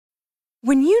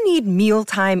When you need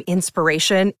mealtime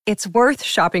inspiration, it's worth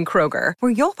shopping Kroger,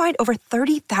 where you'll find over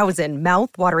 30,000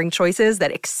 mouth-watering choices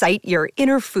that excite your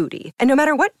inner foodie. And no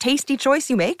matter what tasty choice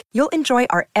you make, you'll enjoy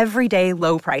our everyday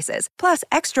low prices, plus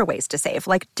extra ways to save,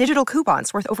 like digital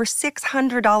coupons worth over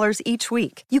 $600 each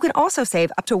week. You can also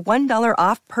save up to $1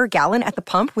 off per gallon at the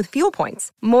pump with fuel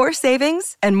points. More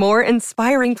savings and more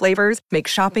inspiring flavors make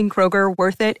shopping Kroger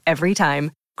worth it every time.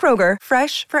 Kroger,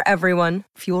 fresh for everyone.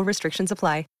 Fuel restrictions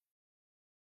apply.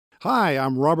 Hi,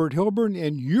 I'm Robert Hilburn,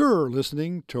 and you're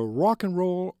listening to Rock and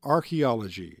Roll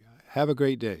Archaeology. Have a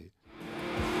great day.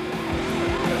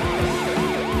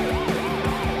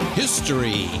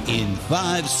 History in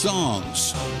 5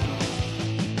 songs.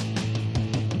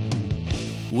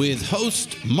 With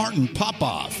host Martin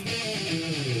Popoff.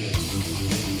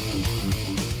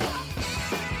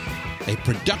 A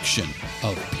production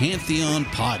of Pantheon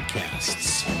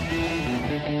Podcasts.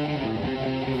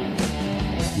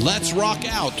 Let's rock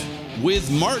out with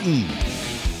Martin.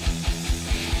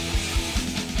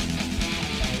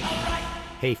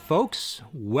 Hey folks,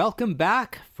 welcome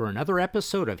back for another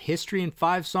episode of History in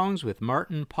 5 Songs with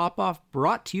Martin Popoff,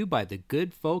 brought to you by the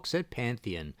good folks at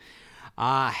Pantheon.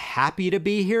 Happy to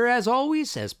be here as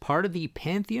always as part of the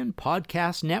Pantheon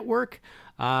Podcast Network,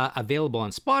 available on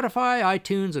Spotify,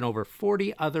 iTunes, and over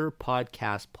 40 other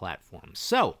podcast platforms.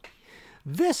 So,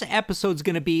 this episode's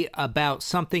going to be about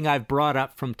something I've brought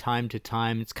up from time to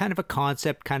time. It's kind of a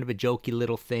concept, kind of a jokey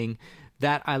little thing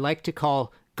that I like to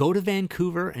call go to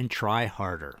Vancouver and try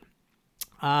harder.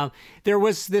 There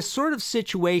was this sort of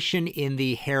situation in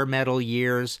the hair metal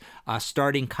years,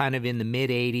 starting kind of in the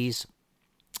mid-'80s,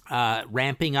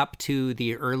 ramping up to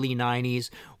the early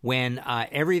 90s, when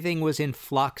everything was in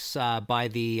flux by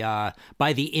the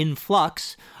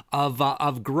influx of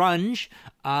grunge,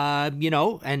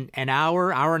 an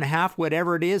hour and a half,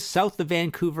 whatever it is, south of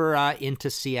Vancouver into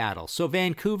Seattle. So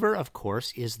Vancouver, of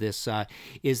course, is this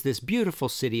beautiful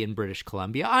city in British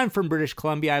Columbia. I'm from British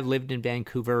Columbia. I've lived in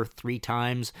Vancouver 3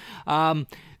 times.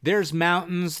 There's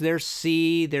mountains, there's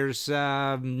sea, there's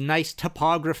nice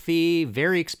topography,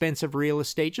 very expensive real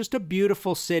estate, just a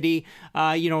beautiful city.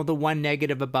 The one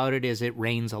negative about it is it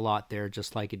rains a lot there,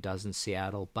 just like it does in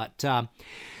Seattle. But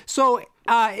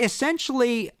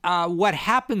essentially, what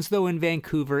happens, though, in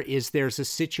Vancouver is there's a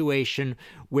situation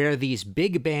where these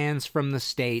big bands from the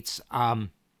States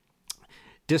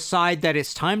decide that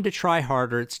it's time to try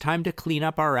harder, it's time to clean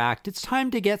up our act, it's time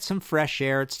to get some fresh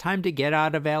air, it's time to get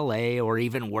out of LA, or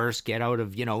even worse, get out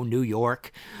of, New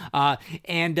York,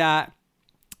 and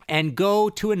go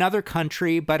to another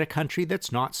country, but a country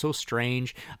that's not so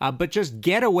strange, but just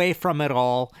get away from it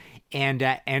all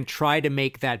and try to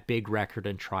make that big record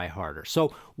and try harder.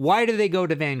 So why do they go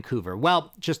to Vancouver?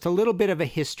 Well, just a little bit of a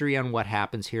history on what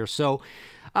happens here. So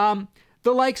the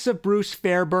likes of Bruce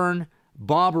Fairbairn,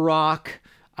 Bob Rock,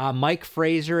 Mike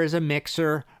Fraser as a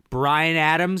mixer, Bryan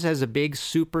Adams as a big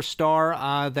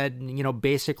superstar that,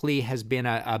 basically has been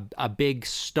a big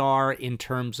star in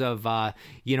terms of,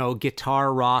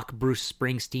 guitar rock, Bruce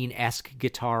Springsteen-esque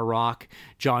guitar rock,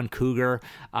 John Cougar.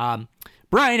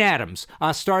 Bryan Adams,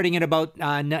 starting in about,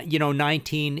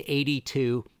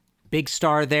 1982. Big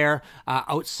star there,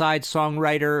 outside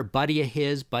songwriter, buddy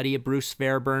of Bruce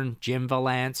Fairbairn, Jim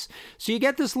Vallance. So you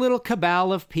get this little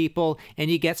cabal of people,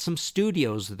 and you get some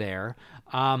studios there,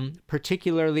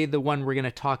 particularly the one we're going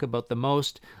to talk about the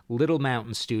most, Little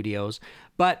Mountain Studios.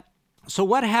 But so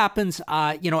what happens,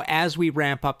 as we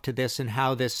ramp up to this and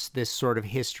how this sort of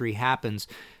history happens?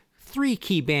 3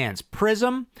 key bands.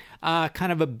 Prism,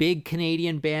 kind of a big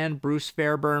Canadian band. Bruce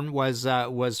Fairbairn was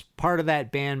part of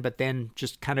that band, but then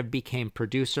just kind of became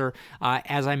producer.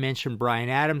 As I mentioned, Bryan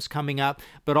Adams coming up,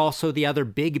 but also the other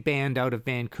big band out of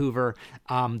Vancouver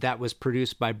that was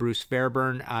produced by Bruce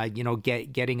Fairbairn,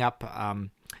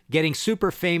 getting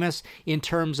super famous in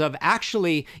terms of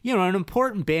actually, an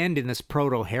important band in this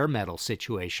proto-hair metal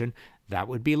situation. That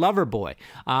would be Loverboy.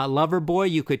 Loverboy,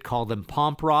 you could call them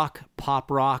pop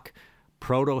rock,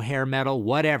 proto-hair metal,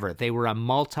 whatever. They were a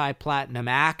multi-platinum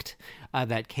act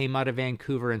that came out of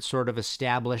Vancouver and sort of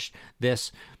established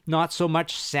this, not so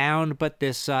much sound, but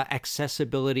this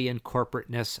accessibility and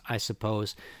corporateness, I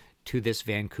suppose, to this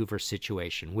Vancouver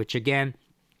situation, which again,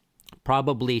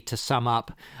 probably to sum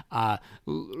up,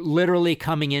 literally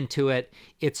coming into it,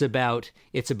 it's about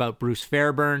Bruce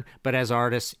Fairbairn, but as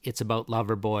artists, it's about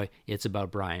Loverboy, it's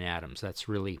about Bryan Adams. That's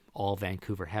really all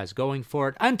Vancouver has going for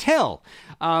it until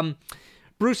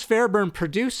Bruce Fairbairn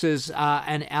produces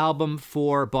an album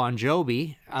for Bon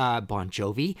Jovi,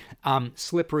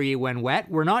 Slippery When Wet.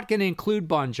 We're not going to include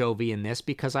Bon Jovi in this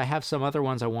because I have some other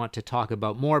ones I want to talk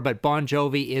about more, but Bon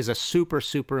Jovi is a super,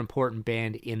 super important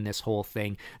band in this whole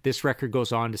thing. This record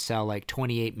goes on to sell like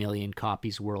 28 million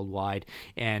copies worldwide,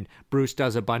 and Bruce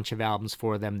does a bunch of albums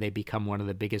for them. They become one of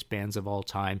the biggest bands of all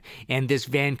time, and this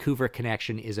Vancouver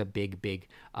connection is a big, big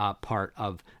part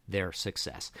of their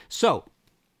success. So,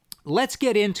 let's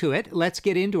get into it. Let's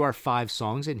get into our 5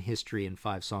 songs in History in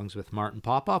 5 Songs with Martin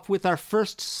Popoff. With our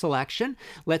first selection,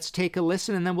 let's take a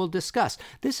listen and then we'll discuss.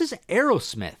 This is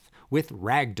Aerosmith with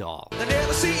Ragdoll. I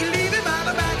never see you leaving by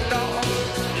the back door.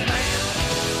 Man,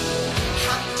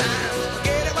 hot time,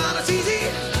 forget it while it's easy.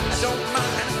 I don't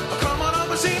mind, come on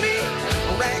up and see me.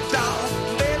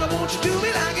 Ragdoll, baby, won't you do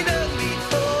me like you done me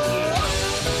before?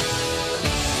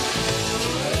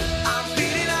 I'm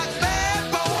feeling like a bad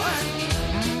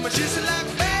boy, but just like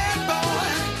a bad boy.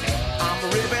 I'm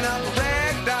ripping up a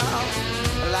ragdoll,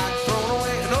 like throwing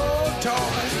away an old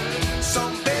toy.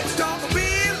 Some babies talk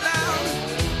real loud,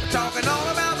 talking all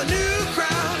about the new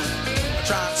crowd.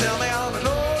 Try to tell me I'm an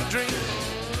old dream,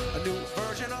 a new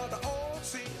version of the old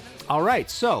scene. All right,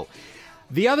 so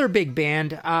the other big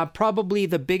band, probably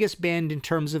the biggest band in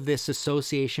terms of this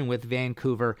association with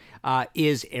Vancouver,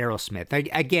 is Aerosmith.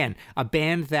 Again, a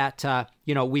band that,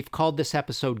 we've called this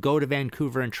episode Go to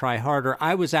Vancouver and Try Harder.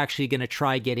 I was actually going to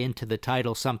try get into the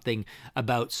title something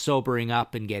about sobering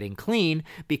up and getting clean,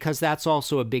 because that's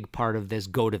also a big part of this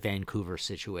Go to Vancouver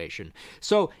situation.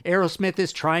 So Aerosmith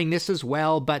is trying this as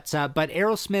well, but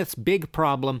Aerosmith's big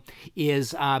problem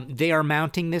is they are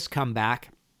mounting this comeback.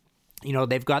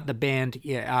 They've got the band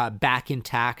back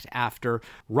intact after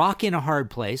Rock in a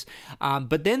Hard Place,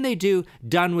 but then they do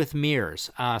Done with Mirrors.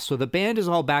 So the band is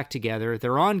all back together.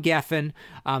 They're on Geffen.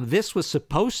 This was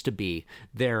supposed to be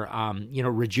their,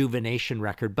 rejuvenation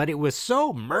record, but it was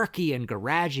so murky and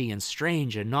garagey and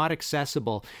strange and not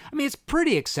accessible. I mean, it's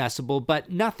pretty accessible,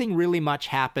 but nothing really much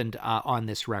happened on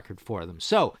this record for them.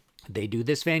 So they do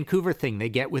this Vancouver thing. They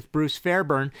get with Bruce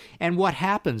Fairbairn, and what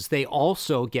happens? They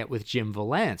also get with Jim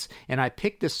Vallance. And I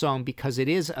picked this song because it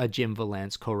is a Jim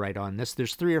Vallance co-write on this.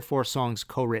 There's 3 or 4 songs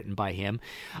co-written by him.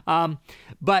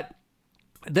 But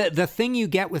the thing you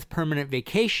get with Permanent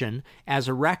Vacation as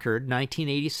a record,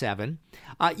 1987,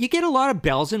 you get a lot of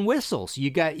bells and whistles. You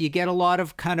get a lot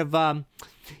of kind of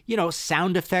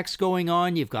sound effects going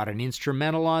on. You've got an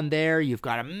instrumental on there. You've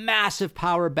got a massive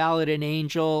power ballad in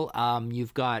Angel.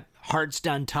 You've got Heart's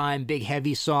Done Time, big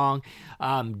heavy song.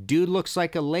 Dude Looks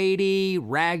Like a Lady,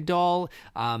 Ragdoll,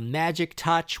 Magic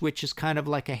Touch, which is kind of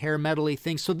like a hair metal-y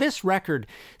thing. So this record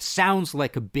sounds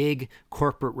like a big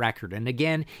corporate record. And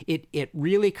again, it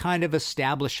really kind of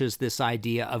establishes this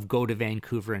idea of Go to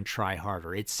Vancouver and Try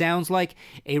Harder. It sounds like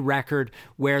a record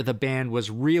where the band was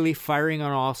really firing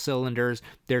on all cylinders.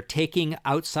 They're taking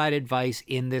outside advice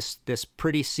in this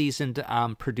pretty seasoned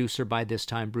producer by this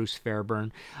time, Bruce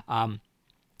Fairbairn.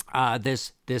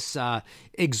 This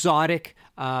exotic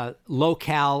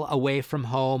locale away from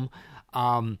home,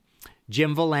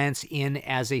 Jim Vallance in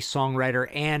as a songwriter,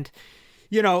 and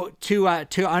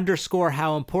to underscore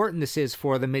how important this is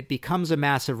for them, it becomes a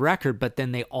massive record. But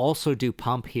then they also do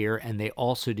Pump Here, and they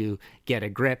also do Get a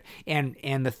Grip,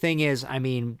 and the thing is, I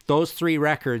mean, those 3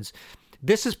 records.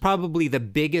 This is probably the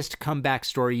biggest comeback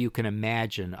story you can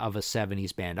imagine of a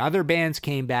 70s band. Other bands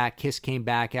came back. Kiss came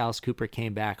back. Alice Cooper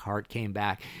came back. Heart came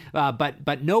back.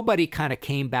 But nobody kind of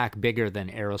came back bigger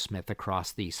than Aerosmith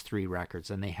across these 3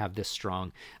 records, and they have this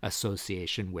strong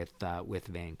association with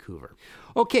Vancouver.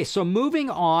 Okay, so moving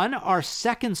on, our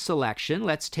second selection.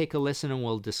 Let's take a listen and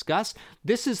we'll discuss.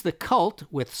 This is The Cult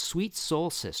with Sweet Soul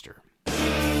Sister.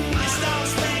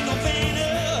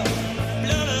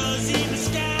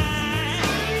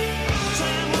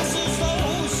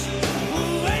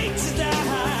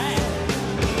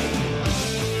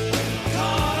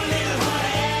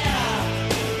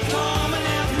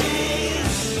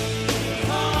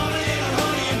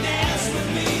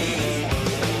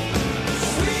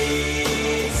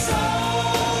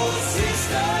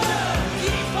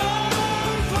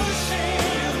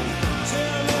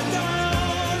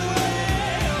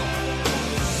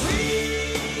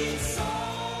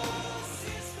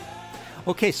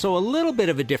 Okay, so a little bit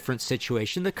of a different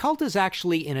situation. The Cult is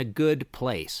actually in a good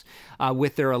place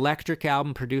with their Electric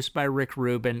album produced by Rick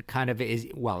Rubin.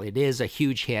 It is a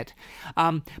huge hit.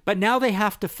 But now they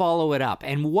have to follow it up.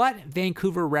 And what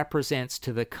Vancouver represents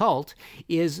to the Cult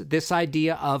is this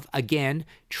idea of, again,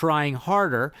 trying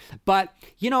harder. But,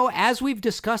 as we've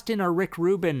discussed in our Rick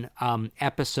Rubin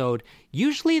episode,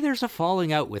 usually there's a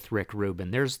falling out with Rick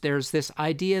Rubin. There's this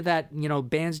idea that, you know,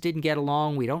 bands didn't get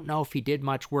along. We don't know if he did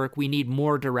much work. We need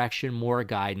more direction, more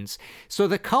guidance. So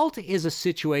the Cult is a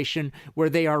situation where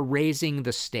they are raising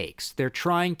the stakes. They're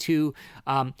trying to,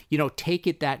 take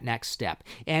it that next step.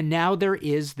 And now there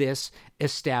is this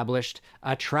established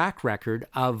track record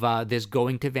of this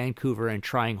going to Vancouver and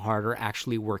trying harder,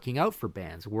 actually working out for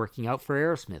bands, working out for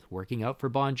Aerosmith, working out for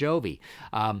Bon Jovi.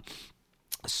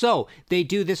 So they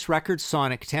do this record,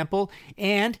 Sonic Temple,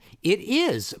 and it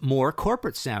is more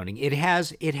corporate sounding. It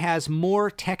has more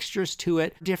textures to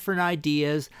it, different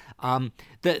ideas.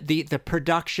 The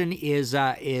production is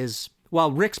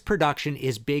Rick's production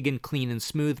is big and clean and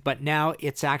smooth, but now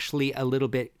it's actually a little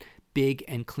bit big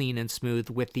and clean and smooth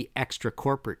with the extra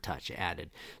corporate touch added.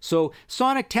 So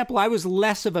Sonic Temple, I was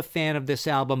less of a fan of this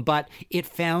album, but it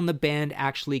found the band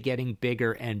actually getting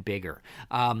bigger and bigger.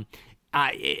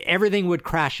 Everything would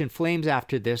crash in flames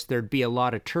after this. There'd be a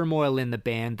lot of turmoil in the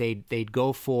band. They'd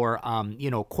go for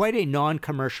quite a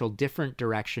non-commercial, different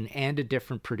direction and a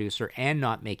different producer, and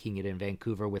not making it in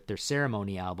Vancouver with their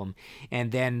Ceremony album,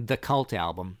 and then the Cult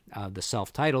album, the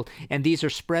self-titled. And these are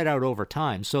spread out over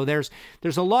time. So there's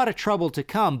a lot of trouble to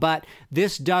come, but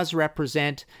this does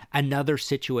represent another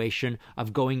situation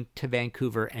of going to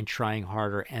Vancouver and trying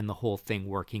harder, and the whole thing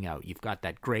working out. You've got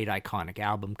that great iconic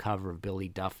album cover of Billy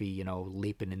Duffy,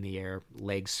 leaping in the air,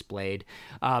 legs splayed.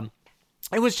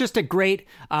 It was just a great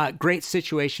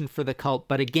situation for the Cult.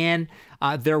 But again,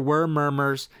 there were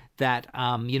murmurs that,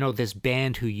 this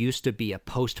band who used to be a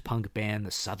post-punk band,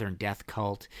 the Southern Death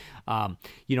Cult,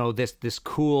 this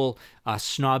cool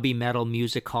snobby metal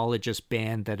musicologist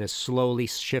band that is slowly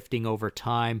shifting over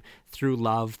time through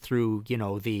love, through,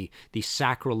 the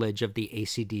sacrilege of the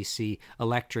AC/DC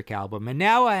Electric album. And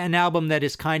now an album that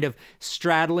is kind of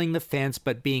straddling the fence,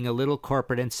 but being a little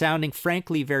corporate and sounding,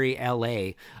 frankly, very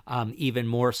LA, even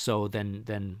more so than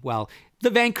the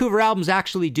Vancouver albums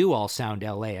actually do all sound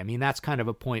LA. I mean, that's kind of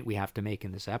a point we have to make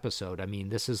in this episode. I mean,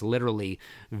 this is literally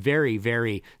very,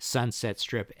 very Sunset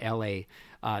Strip LA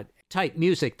type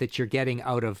music that you're getting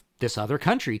out of this other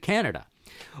country, Canada.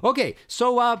 Okay,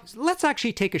 so let's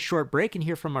actually take a short break and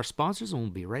hear from our sponsors, and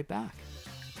we'll be right back.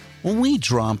 When we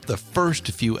dropped the first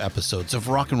few episodes of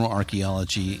Rock and Roll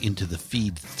Archaeology into the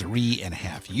feed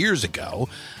 3.5 years ago,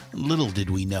 little did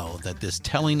we know that this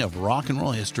telling of rock and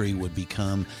roll history would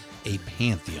become a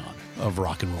pantheon of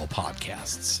rock and roll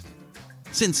podcasts.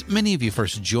 Since many of you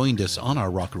first joined us on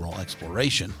our rock and roll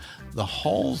exploration, the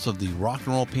halls of the rock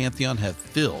and roll pantheon have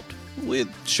filled with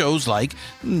shows like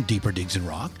Deeper Digs in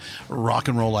Rock, Rock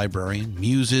and Roll Librarian,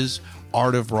 Muses,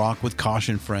 Art of Rock with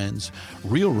Caution Friends,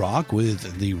 Real Rock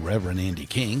with the Reverend Andy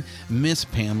King, Miss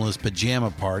Pamela's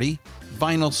Pajama Party,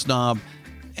 Vinyl Snob,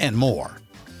 and more.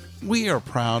 We are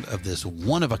proud of this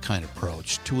one-of-a-kind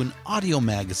approach to an audio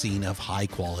magazine of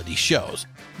high-quality shows.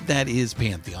 That is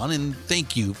Pantheon, and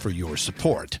thank you for your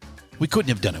support. We couldn't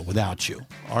have done it without you,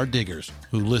 our diggers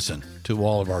who listen to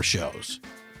all of our shows.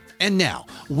 And now,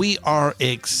 we are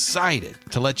excited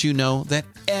to let you know that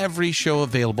every show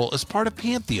available as part of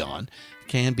Pantheon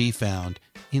can be found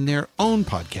in their own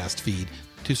podcast feed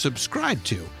to subscribe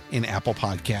to in Apple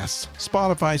Podcasts,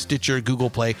 Spotify, Stitcher,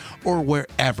 Google Play, or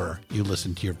wherever you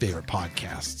listen to your favorite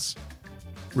podcasts.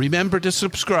 Remember to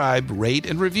subscribe, rate,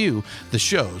 and review the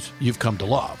shows you've come to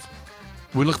love.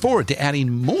 We look forward to adding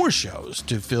more shows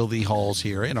to fill the halls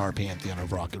here in our Pantheon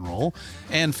of Rock and Roll,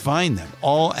 and find them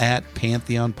all at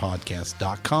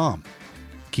pantheonpodcast.com.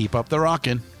 Keep up the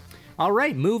rockin'. All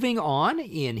right, moving on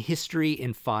in History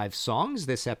in 5 Songs.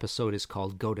 This episode is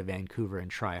called Go to Vancouver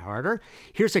and Try Harder.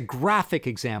 Here's a graphic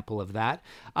example of that.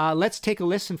 Let's take a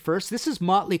listen first. This is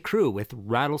Motley Crue with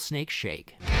Rattlesnake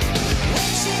Shake.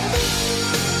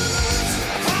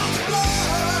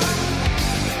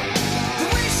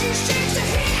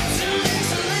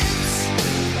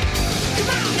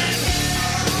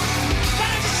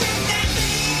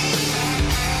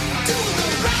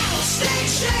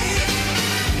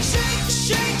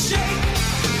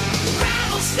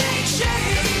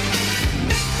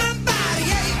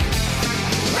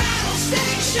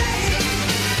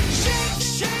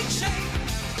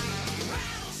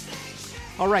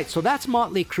 All right, so that's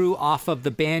Motley Crue off of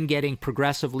the band getting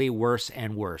progressively worse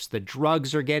and worse. The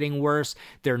drugs are getting worse.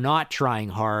 They're not trying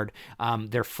hard.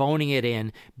 They're phoning it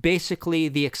in. Basically,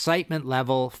 the excitement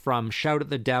level from Shout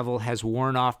at the Devil has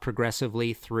worn off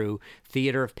progressively through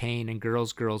Theater of Pain and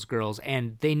Girls, Girls, Girls,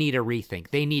 and they need a rethink.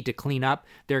 They need to clean up.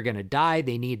 They're going to die.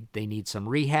 They need some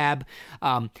rehab,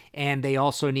 and they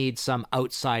also need some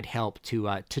outside help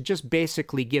to just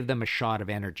basically give them a shot of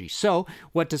energy. So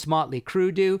what does Motley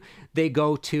Crue do? They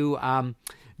go to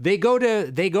they go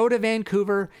to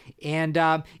Vancouver,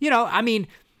 and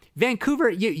Vancouver,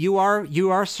 you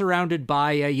are surrounded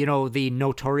by the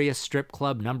notorious strip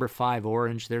club Number 5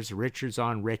 Orange. There's Richards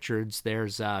on Richards.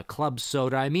 There's Club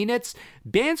Soda. I mean,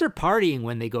 bands are partying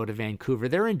when they go to Vancouver.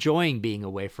 They're enjoying being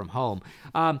away from home.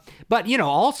 But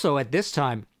also at this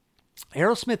time,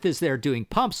 Aerosmith is there doing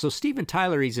Pumps, so Steven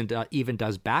Tyler even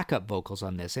does backup vocals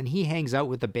on this, and he hangs out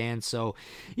with the band. So,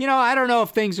 I don't know if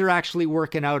things are actually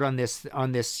working out on this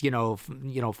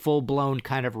full blown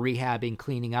kind of rehabbing,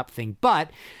 cleaning up thing. But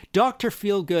Dr.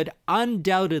 Feelgood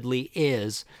undoubtedly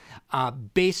is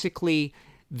basically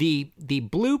the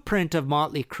blueprint of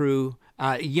Motley Crue.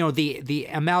 The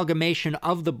amalgamation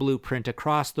of the blueprint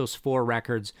across those 4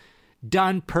 records.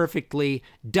 Done perfectly,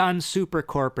 done super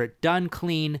corporate, done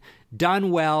clean,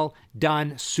 done well,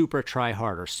 done super try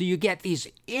harder. So you get these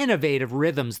innovative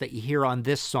rhythms that you hear on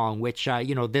this song, which,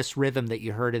 this rhythm that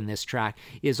you heard in this track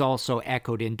is also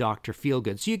echoed in Dr.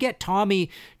 Feelgood. So you get Tommy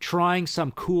trying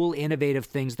some cool, innovative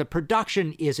things. The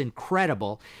production is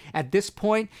incredible. At this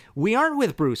point, we aren't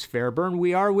with Bruce Fairbairn,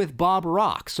 we are with Bob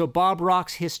Rock. So Bob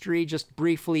Rock's history, just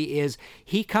briefly, is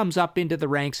he comes up into the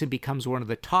ranks and becomes one of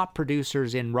the top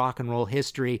producers in rock and roll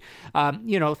history,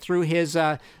 through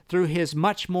his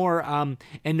much more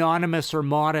anonymous or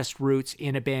modest roots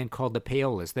in a band called the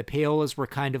Payolas. The Payolas were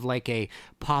kind of like a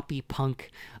poppy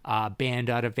punk band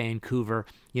out of Vancouver.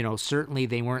 Certainly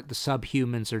they weren't the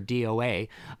Subhumans or DOA.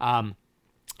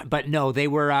 But no, they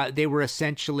were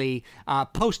essentially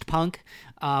post-punk,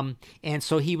 and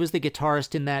so he was the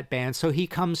guitarist in that band. So he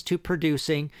comes to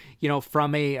producing,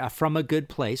 from a good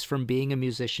place, from being a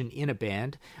musician in a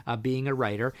band, being a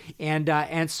writer,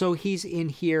 and so he's in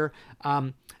here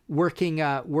working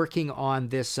on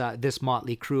this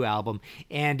Motley Crue album,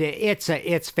 and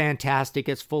it's fantastic.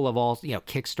 It's full of all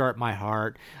Kickstart My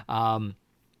Heart.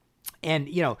 And,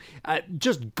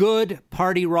 just good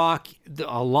party rock.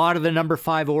 A lot of the Number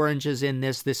 5 Oranges in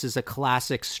this. This is a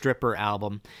classic stripper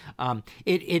album.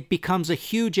 It becomes a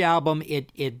huge album.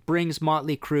 It brings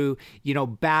Motley Crue,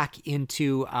 back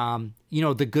into,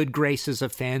 the good graces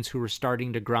of fans who were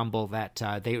starting to grumble that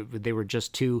they were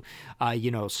just too,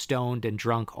 stoned and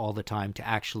drunk all the time to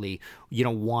actually,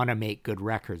 want to make good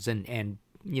records. And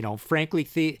frankly,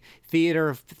 Theater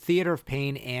of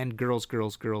Pain and Girls,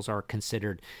 Girls, Girls are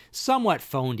considered somewhat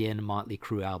phoned in Motley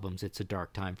Crue albums. It's a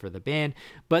dark time for the band,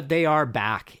 but they are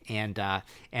back and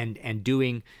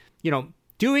doing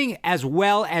as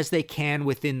well as they can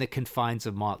within the confines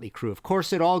of Motley Crue. Of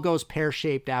course, it all goes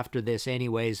pear-shaped after this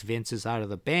anyways. Vince is out of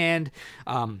the band.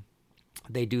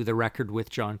 They do the record with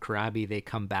John Corabi. They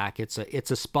come back. It's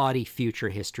a spotty future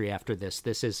history after this.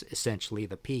 This is essentially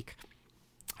the peak.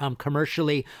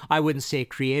 Commercially, I wouldn't say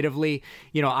creatively.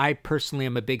 I personally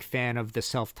am a big fan of the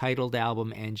self-titled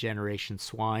album and Generation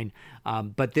Swine.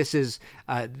 But this is,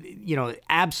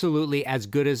 absolutely as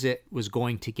good as it was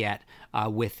going to get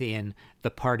within the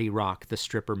party rock, the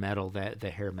stripper metal, the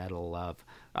hair metal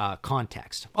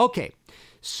context. Okay,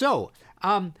 so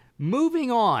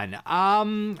moving on.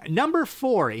 Number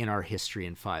 4 in our History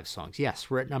in 5 songs. Yes,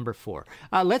 we're at number 4.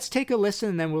 Let's take a listen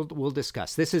and then we'll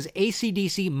discuss. This is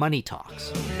AC/DC Money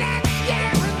Talks.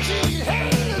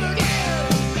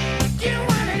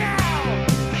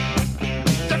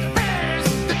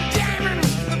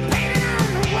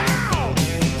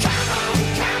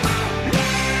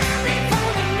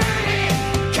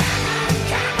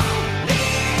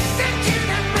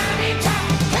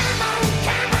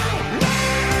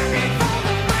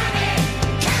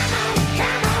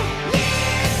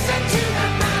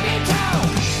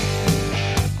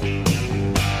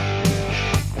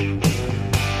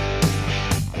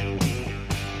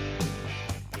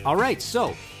 All right,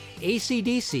 so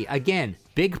AC/DC, again,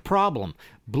 big problem.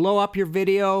 Blow up your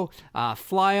video,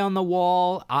 fly on the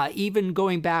wall, even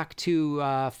going back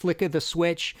to Flick of the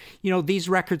Switch. These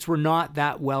records were not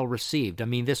that well received. I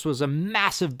mean, this was a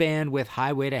massive band with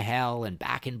Highway to Hell and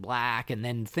Back in Black, and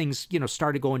then things,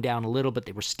 started going down a little, but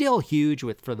they were still huge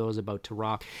for those about to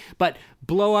rock. But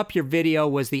Blow Up Your Video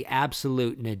was the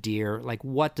absolute nadir. Like,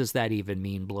 what does that even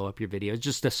mean, blow up your video? It's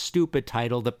just a stupid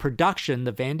title. The production,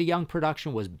 the Van de Young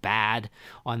production, was bad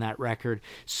on that record.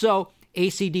 So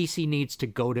AC/DC needs to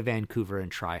go to Vancouver and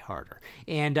try harder.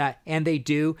 And they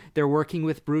do. They're working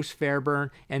with Bruce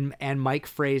Fairbairn and Mike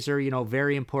Fraser,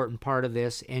 very important part of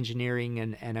this, engineering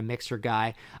and a mixer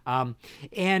guy.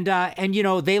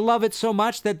 They love it so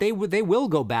much that they will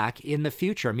go back in the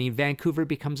future. I mean, Vancouver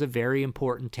becomes a very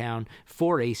important town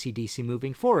for AC/DC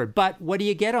moving forward. But what do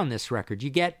you get on this record? You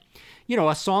get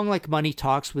a song like Money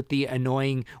Talks with the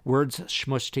annoying words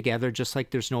smushed together, just like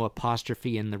there's no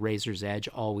apostrophe in the Razor's Edge,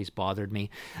 always bothered me.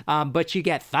 But you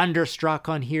get Thunderstruck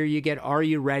on here. You get Are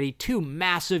You Ready? Two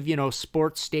massive,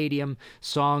 sports stadium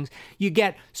songs. You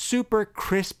get super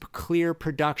crisp, clear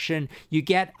production. You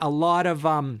get a lot of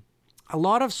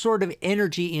sort of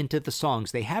energy into the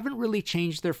songs. They haven't really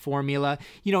changed their formula.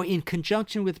 In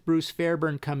conjunction with Bruce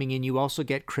Fairbairn coming in, you also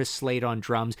get Chris Slade on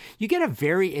drums. You get a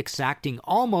very exacting,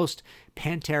 almost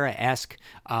Pantera-esque,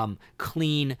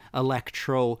 clean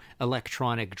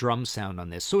electronic drum sound on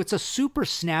this. So it's a super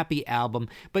snappy album,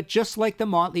 but just like the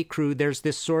Motley Crue, there's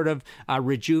this sort of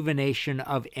rejuvenation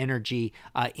of energy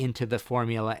into the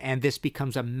formula, and this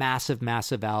becomes a massive,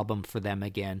 massive album for them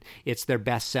again. It's their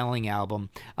best-selling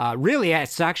album. Really,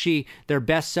 it's actually their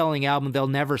best-selling album. They'll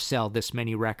never sell this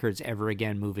many records ever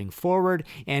again moving forward,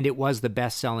 and it was the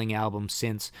best-selling album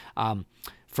since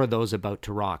For Those About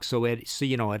to Rock. So it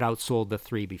outsold the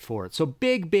three before it. So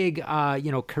big,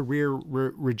 career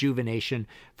rejuvenation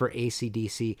for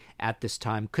AC/DC at this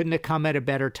time. Couldn't have come at a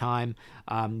better time.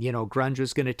 Grunge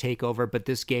was going to take over, but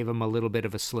this gave them a little bit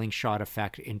of a slingshot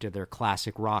effect into their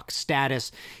classic rock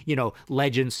status,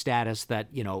 legend status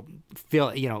that,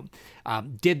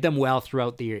 did them well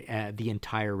throughout the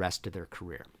entire rest of their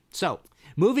career. So,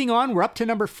 moving on, we're up to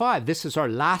number 5. This is our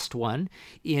last one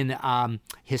in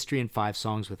History in 5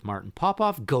 Songs with Martin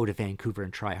Popoff. Go to Vancouver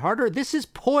and Try Harder. This is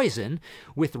Poison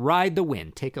with Ride the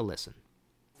Wind. Take a listen.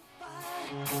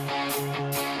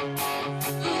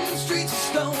 Streets of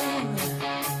stone,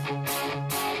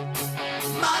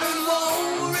 modern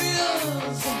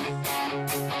warriors,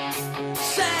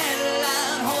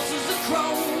 satellite horses of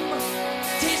chrome,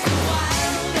 taste the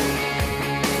wild,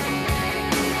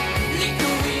 lick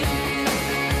the wind,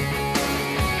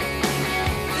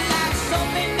 like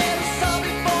something never saw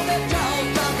before. Their jaws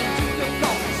dropping to the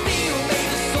floor, steel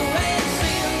made of soul and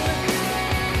sin,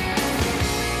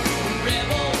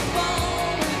 rebel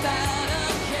born without a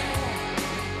care.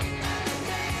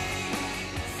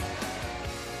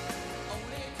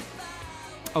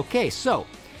 Okay, so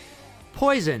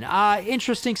Poison,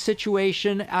 interesting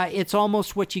situation. It's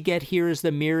almost what you get here is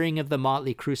the mirroring of the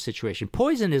Motley Crue situation.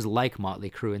 Poison is like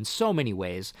Motley Crue in so many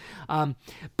ways,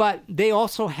 but they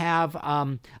also have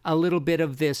a little bit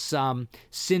of this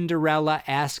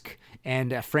Cinderella-esque,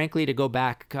 and frankly, to go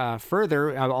back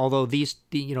further, although these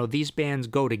bands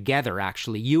go together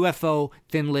actually. UFO,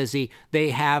 Thin Lizzy, they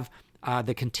have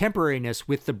the contemporaneous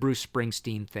with the Bruce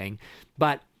Springsteen thing,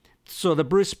 but so the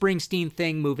Bruce Springsteen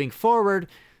thing moving forward,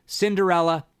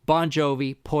 Cinderella, Bon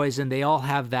Jovi, Poison, they all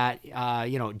have that,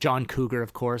 John Cougar,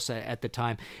 of course, at the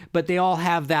time, but they all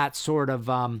have that sort of,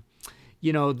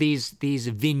 these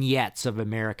vignettes of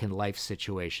American life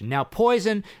situation. Now,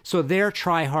 Poison, so their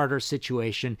Try Harder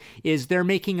situation is they're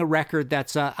making a record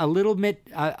that's a little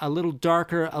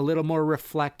darker, a little more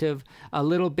reflective, a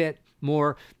little bit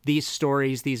more these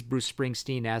stories, these Bruce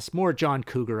Springsteen-esque, more John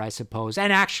Cougar, I suppose.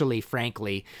 And actually,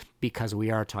 frankly, because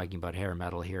we are talking about hair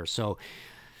metal here, so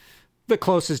the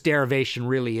closest derivation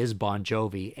really is Bon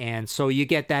Jovi. And so you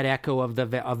get that echo of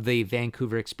the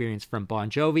Vancouver experience from Bon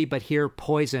Jovi, but here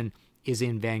Poison is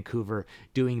in Vancouver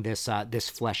doing this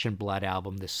Flesh and Blood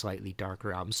album, this slightly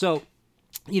darker album. So,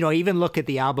 even look at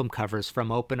the album covers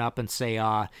from Open Up and Say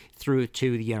Ah through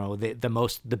to,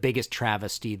 the biggest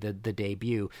travesty, the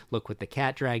debut, Look What the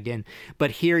Cat Dragged In.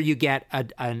 But here you get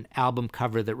an album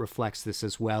cover that reflects this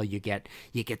as well. You get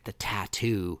the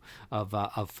tattoo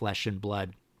of Flesh and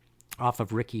Blood off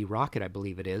of Ricky Rocket, I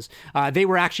believe it is. They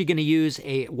were actually going to use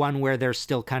one where there's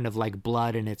still kind of like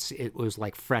blood and it was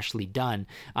like freshly done,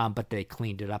 but they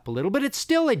cleaned it up a little. But it's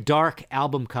still a dark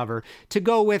album cover to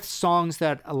go with songs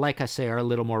that, like I say, are a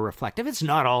little more reflective. It's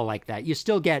not all like that. You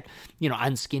still get,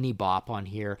 Unskinny Bop on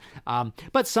here,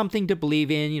 but Something to Believe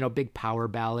In, big power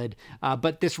ballad.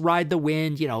 But this Ride the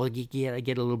Wind, you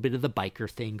get a little bit of the biker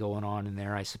thing going on in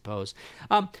there, I suppose.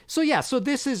 So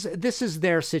this is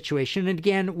their situation. And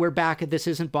again, we're back. This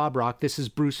isn't Bob Rock. This is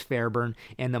Bruce Fairbairn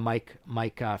and the Mike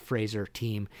Fraser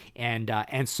team, and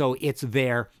so it's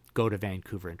their Go to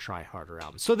Vancouver and Try Harder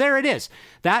album. So there it is.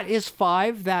 That is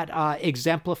 5 that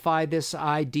exemplify this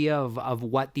idea of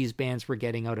what these bands were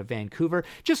getting out of Vancouver.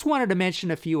 Just wanted to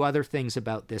mention a few other things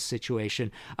about this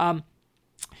situation.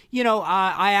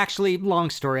 I actually, long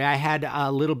story, I had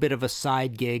a little bit of a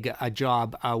side gig, a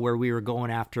job where we were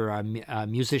going after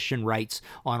musician rights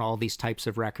on all these types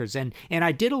of records. And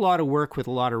I did a lot of work with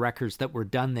a lot of records that were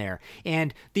done there.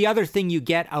 And the other thing you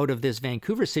get out of this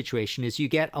Vancouver situation is you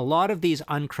get a lot of these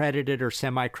uncredited or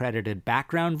semi-credited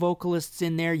background vocalists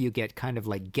in there. You get kind of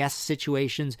like guest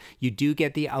situations. You do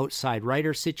get the outside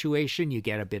writer situation. You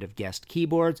get a bit of guest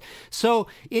keyboards. So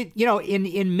it,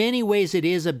 in many ways, it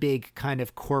is a big kind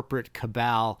of corporate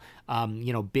cabal,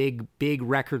 big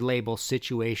record label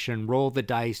situation, roll the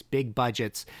dice, big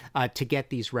budgets to get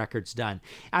these records done.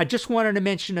 I just wanted to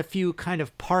mention a few kind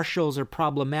of partials or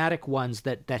problematic ones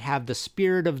that have the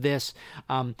spirit of this,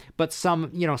 but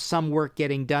some work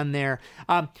getting done there.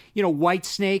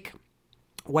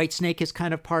 Whitesnake is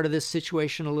kind of part of this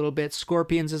situation a little bit.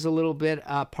 Scorpions is a little bit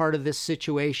part of this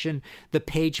situation. The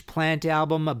Page Plant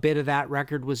album, a bit of that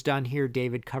record was done here.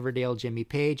 David Coverdale, Jimmy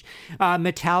Page.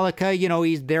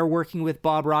 Metallica, they're working with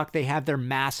Bob Rock. They have their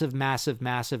massive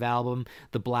album,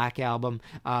 the Black Album,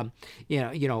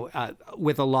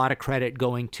 with a lot of credit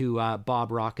going to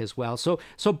Bob Rock as well. So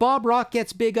Bob Rock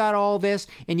gets big out of all this,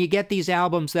 and you get these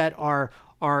albums that are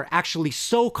actually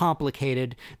so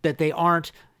complicated that they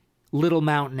aren't Little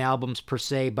Mountain albums per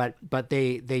se, but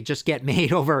they just get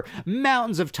made over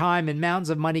mountains of time, and mountains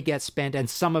of money get spent, and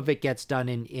some of it gets done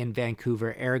in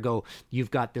Vancouver. Ergo,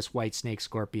 you've got this Whitesnake,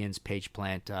 Scorpions, Page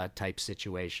Plant type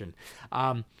situation.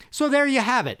 So there you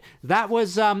have it. That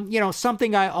was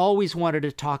something I always wanted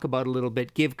to talk about a little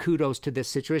bit, give kudos to this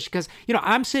situation, because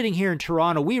I'm sitting here in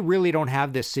Toronto. We really don't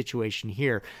have this situation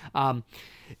here.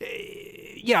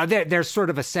 There's sort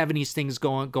of a 70s things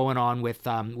going on with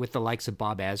the likes of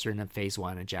Bob Ezrin and Phase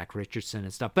One and Jack Richardson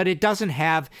and stuff, but it doesn't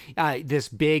have this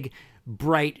big,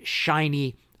 bright,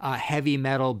 shiny, heavy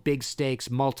metal, big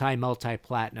stakes,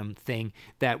 multi-platinum thing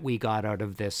that we got out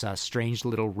of this strange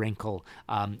little wrinkle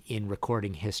in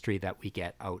recording history that we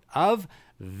get out of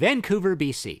Vancouver,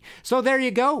 BC. So there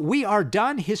you go. We are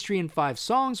done. History in 5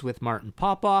 Songs with Martin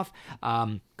Popoff.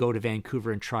 Go to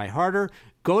Vancouver and try harder.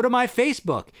 Go to my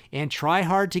Facebook and try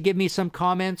hard to give me some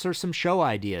comments or some show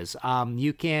ideas.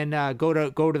 You can go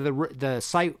to the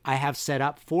site I have set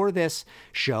up for this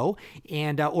show,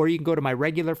 and or you can go to my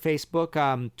regular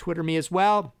Facebook, Twitter me as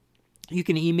well. You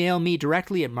can email me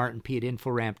directly at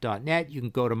martinp@inforamp.net. You can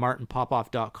go to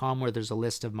martinpopoff.com, where there's a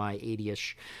list of my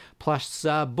 80-ish plus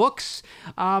books,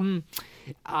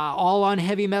 all on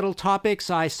heavy metal topics.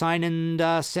 I sign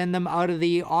and send them out of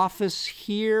the office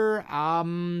here.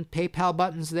 PayPal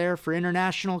buttons there for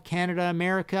international, Canada,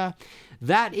 America.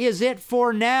 That is it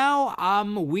for now.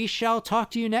 We shall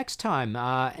talk to you next time.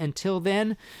 Until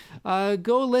then,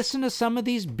 go listen to some of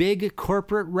these big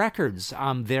corporate records.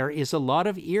 There is a lot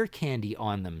of ear candy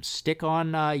on them. Stick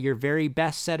on your very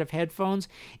best set of headphones,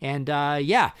 and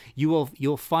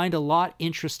you'll find a lot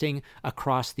interesting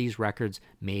across these records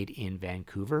made in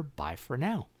Vancouver. Bye for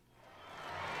now.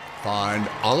 Find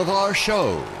all of our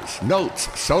shows, notes,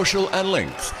 social, and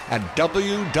links at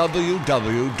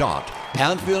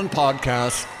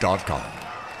www.pantheonpodcast.com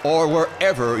or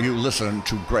wherever you listen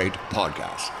to great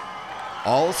podcasts.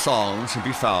 All songs can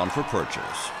be found for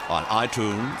purchase on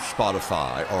iTunes,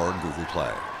 Spotify, or Google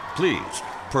Play. Please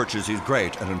purchase these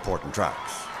great and important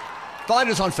tracks. Find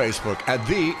us on Facebook at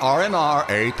the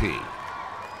RNRAP.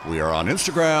 We are on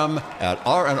Instagram at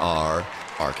RNR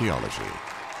Archaeology.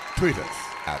 Tweet us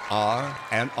at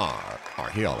RNR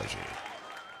Archaeology.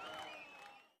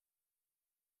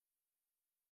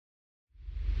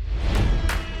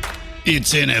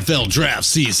 It's NFL draft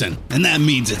season, and that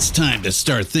means it's time to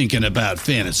start thinking about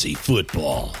fantasy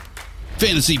football.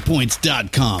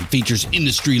 FantasyPoints.com features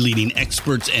industry-leading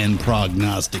experts and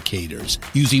prognosticators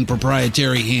using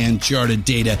proprietary hand-charted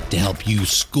data to help you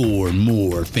score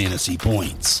more fantasy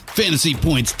points.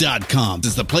 FantasyPoints.com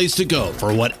is the place to go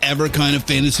for whatever kind of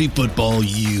fantasy football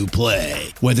you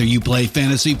play. Whether you play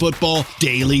fantasy football,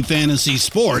 daily fantasy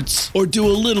sports, or do a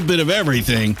little bit of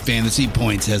everything, Fantasy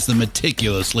Points has the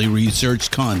meticulously researched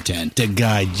content to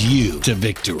guide you to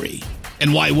victory.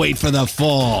 And why wait for the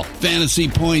fall? Fantasy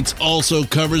Points also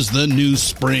covers the new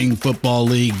spring football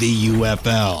league, the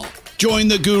UFL. Join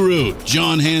the guru,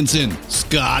 John Hansen,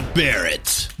 Scott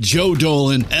Barrett, Joe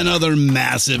Dolan, and other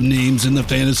massive names in the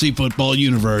fantasy football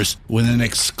universe with an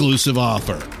exclusive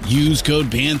offer. Use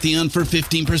code Pantheon for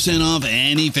 15% off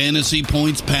any Fantasy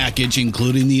Points package,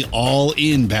 including the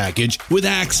all-in package, with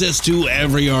access to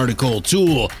every article,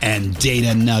 tool, and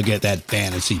data nugget that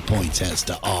Fantasy Points has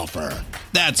to offer.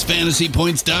 That's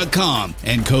FantasyPoints.com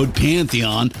and code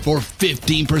Pantheon for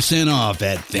 15% off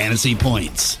at Fantasy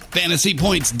Points.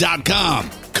 FantasyPoints.com.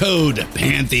 Code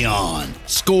Pantheon.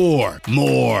 Score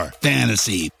more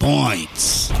fantasy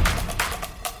points.